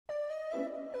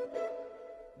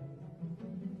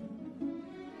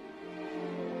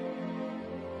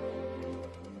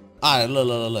Alright,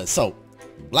 look. So,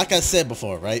 like I said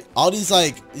before, right? All these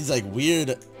like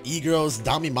weird e-girls,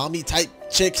 dami mommy type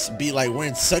chicks be like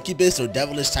wearing succubus or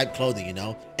devilish type clothing, you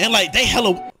know? And like they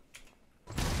hella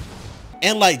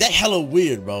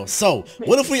weird, bro. So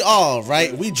what if we all,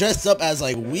 right, we dressed up as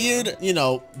like weird, you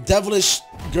know, devilish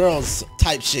girls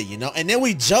type shit, you know, and then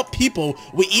we jump people,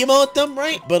 we emote them,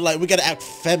 right? But like we gotta act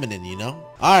feminine, you know?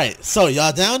 All right, so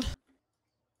y'all down?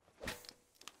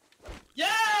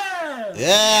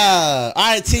 Yeah.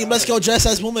 All right, team, let's go dress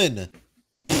as women.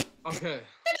 Okay.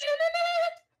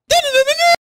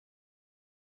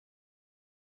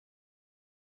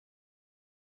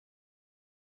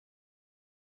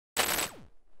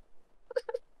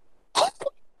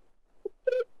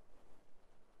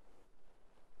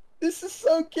 This is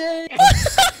so gay.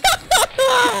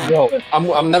 Yo,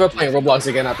 I'm never playing Roblox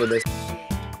again after this.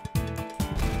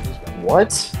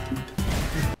 What?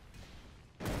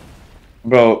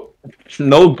 Bro,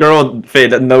 no girl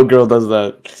does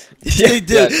that. They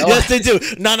do. Yeah, no. Yes, they do.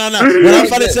 No. When I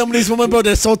find some of these women, bro,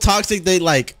 they're so toxic. They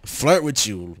like flirt with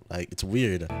you. Like it's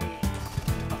weird.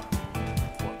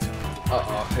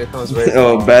 Here comes Ray.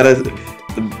 Oh, badass.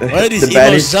 Why are these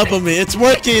emos jumping me? It's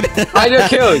working. I just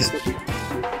kills.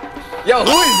 Yo,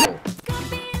 who is it?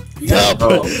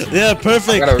 Yeah,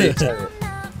 perfect. I gotta reset it.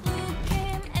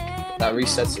 That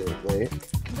resets it, right?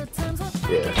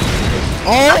 Yeah.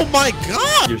 Oh my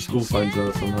god! Your school finds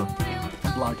out somehow.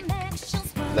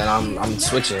 Then I'm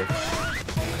switching.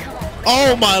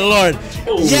 Oh my lord!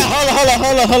 Oh. Yeah,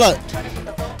 hold on.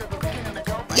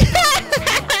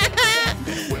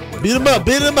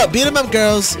 Beat him up,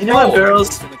 girls. You know what,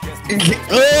 girls? Oh,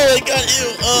 I got you.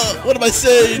 What am I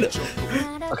saying?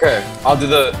 Okay, I'll do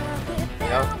the.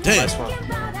 Yeah, Damn. nice one.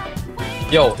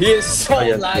 Yo, he is so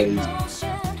laggy.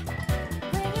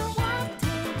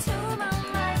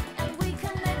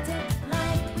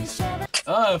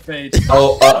 Fade.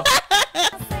 Oh,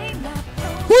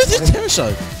 Who is this terror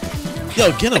shot?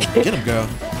 Yo, get him, girl.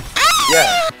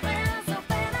 Yeah.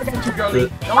 Girlie.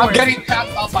 I'm getting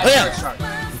tapped out by yeah. Shark.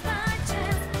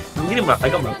 I'm getting I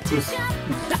got my tooth.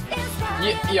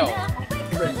 Yo.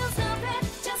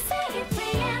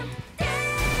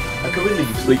 I could really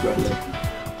sleep right now.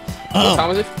 What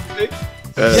time is it?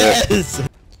 Yes!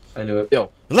 I knew it. Yo.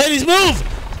 Ladies, move!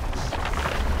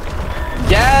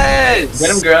 Yes! Get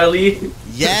him, girly.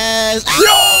 Yes!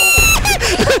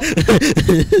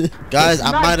 Guys,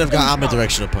 I might have got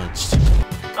omnidirectional punched.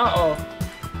 Uh-oh.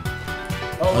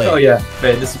 Oh, Oh yeah,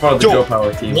 man, this is part of the girl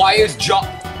power team. Why is Jock?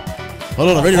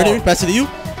 Hold on, ready? Pass it to you?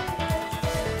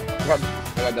 I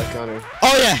got that counter.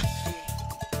 Oh yeah!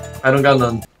 I don't got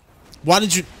none. Why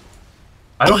did you...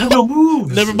 I don't have no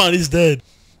moves. Never mind, he's dead.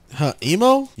 Huh,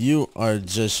 emo? You are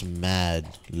just mad.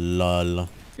 Lol.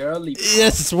 Girlie.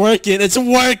 Yes, it's working. It's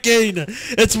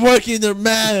working. They're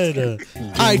mad.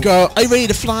 Alright, girl. Are you ready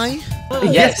to fly?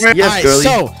 Yes, Alright, girly.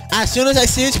 so as soon as I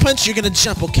see this punch, you're gonna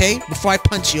jump, okay? Before I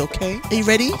punch you, okay? Are you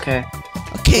ready? Okay.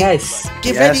 Okay. Yes.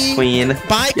 Get yes, ready. queen.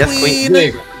 Bye, Yes, queen.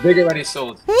 Big already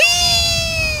sold. Whee!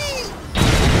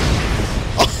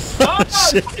 Oh,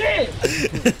 shit.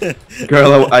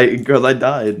 Girl, I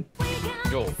died.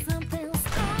 Yo.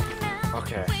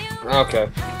 Okay.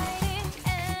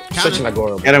 Switching my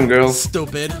Goro. Get him, girl.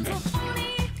 Stupid.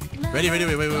 Ready, wait.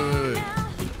 There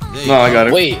you No, I got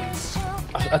it. Wait.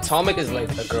 Atomic is like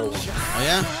a girl one. Oh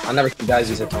yeah? I never seen guys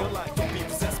use Atomic.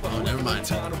 Oh, never mind.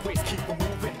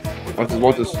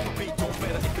 Watch this.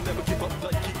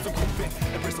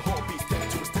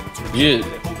 You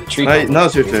treat Alright, now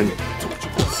it's your turn.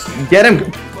 Get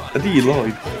him. I think you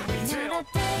lied.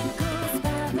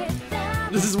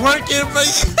 This is working, bro.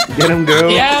 Get him,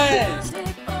 girl. Yes!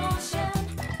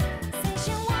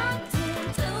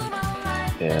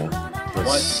 Yeah.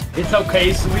 What? It's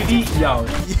okay, sweetie. Yo.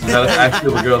 That was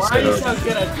actually the girl Why are said. you so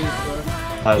good at this,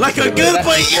 bro? Like a good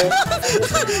boy.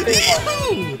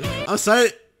 I'm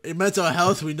sorry. In mental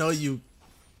health, we know you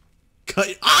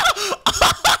cut.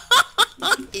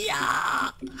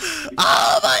 Yeah.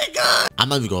 Oh my god. I'm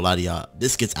not even gonna lie to y'all.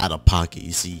 This gets out of pocket,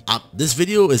 you see. This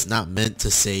video is not meant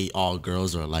to say all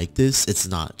girls are like this. It's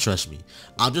not. Trust me.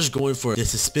 I'm just going for the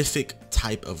specific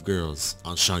type of girls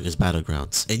on Strongest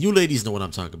Battlegrounds. And you ladies know what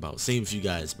I'm talking about. Same for you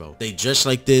guys, bro. They dress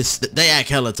like this. They act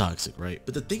hella toxic, right?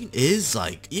 But the thing is,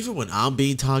 like, even when I'm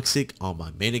being toxic on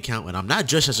my main account, when I'm not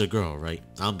dressed as a girl, right?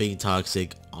 I'm being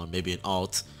toxic on maybe an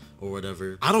alt or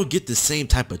whatever. I don't get the same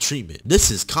type of treatment. This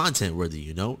is content worthy,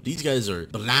 you know? These guys are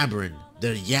blabbering.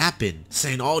 They're yapping,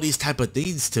 saying all these type of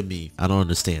things to me. I don't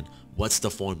understand. What's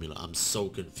the formula? I'm so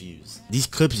confused. These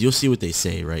clips, you'll see what they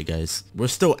say, right, guys? We're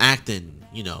still acting,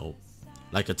 you know,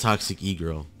 like a toxic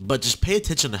e-girl. But just pay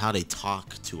attention to how they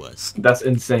talk to us. That's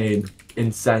insane.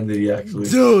 Insanity, actually.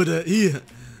 Dude, yeah.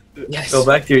 Yes. Go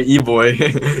back to your e-boy.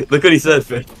 Look what he said,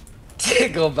 Finn.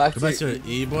 Go back Go to back to your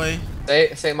e-boy.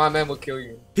 say my man will kill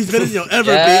you. He's better than you'll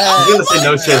ever Yeah. He's gonna say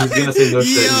no shit. He's gonna say no shit.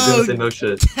 He's Yo. gonna say no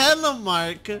shit. be. Tell him,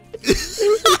 Mark.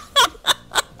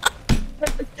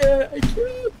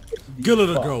 Good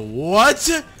little girl.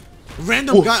 What?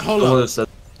 Random guy. Hold Someone up. said-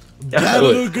 Bad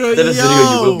look, little girl. after this video,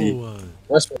 you will be.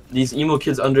 Yo. These emo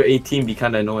kids under 18 be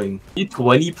kinda annoying. You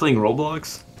 20 playing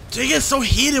Roblox? They get so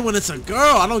heated when it's a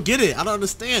girl. I don't get it. I don't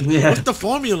understand. Yeah. What's the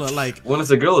formula? Like, When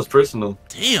it's a girl, it's personal.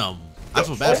 damn. I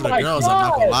feel bad for the my girls. I'm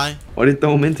not gonna God. lie. Why did you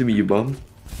throw him into me, you bum?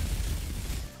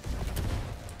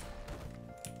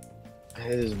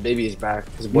 His baby is back.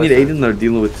 His We need boyfriend. Aiden are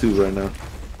dealing with 2 right now.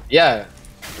 Yeah.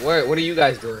 What are you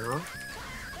guys doing, huh?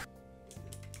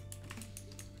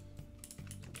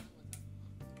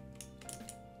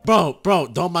 Bro,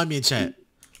 don't mind me in chat.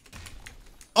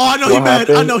 Oh, I know What he mad. I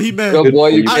happened? know he mad. Good boy,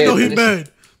 you I know he can't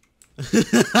mad.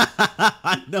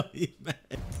 I know he mad.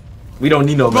 We don't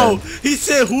need no Bro, man. he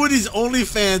said, who are these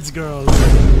OnlyFans girls?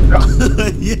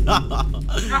 Yeah.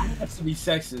 That has to be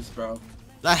sexist, bro.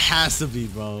 That has to be,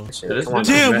 bro. Come on.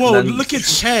 Damn, Man, whoa, man. look at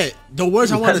chat. The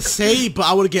words I want to say, but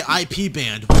I would get IP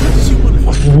banned.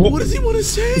 What does he want to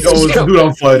say? Yo, this dude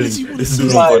I'm fighting. Does he wanna This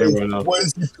dude say? I'm fighting right now. What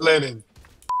is he planning?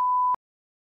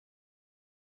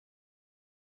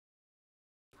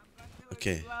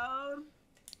 Okay.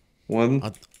 1.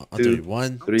 I'll Two, do it.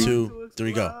 1, three. 2,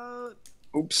 3, go.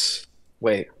 Oops.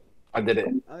 Wait. I did it.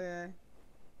 Okay.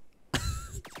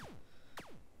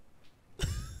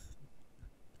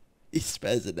 He's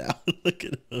spazzing out. Look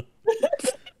at him.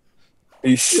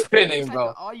 He's spinning, It's like bro.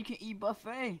 an all-you-can-eat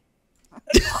buffet.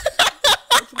 Which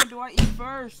one do I eat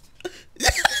first?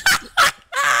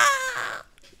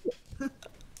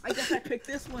 I guess I picked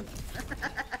this one.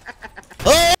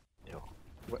 Oh! Yo,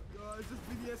 is this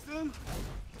BDSM?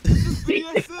 Is this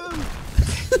BDSM?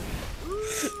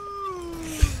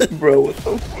 Ooh. Bro, what the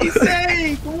fuck? He's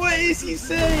saying? What is he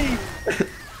saying?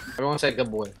 Everyone say good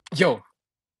boy. Yo.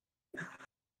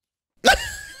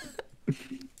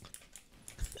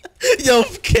 Yo,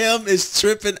 Cam is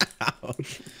tripping out.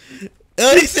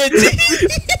 Oh, he said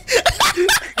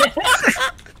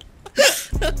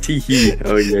Teehee.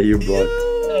 Oh yeah, you're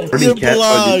blocked. you're Cat-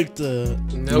 blocked.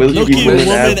 Milky Milky woman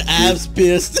woman ass abs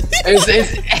pierced. It's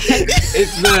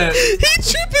the He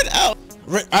tripping out.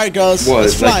 Alright, girls, What?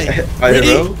 let's fly. I Ready?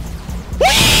 don't know.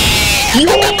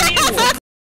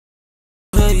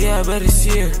 Yeah, but it's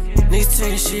here. Niggas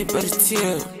talking shit, but it's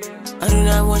here. I do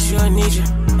not want you, I need you.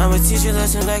 I'ma teach you a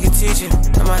lesson like a teacher.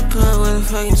 I might put with a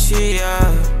fucking cheat,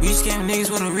 yeah. We just game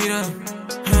niggas wanna read up.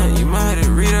 Huh, you might have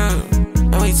to read up.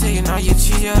 And we taking all your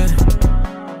cheat, yeah.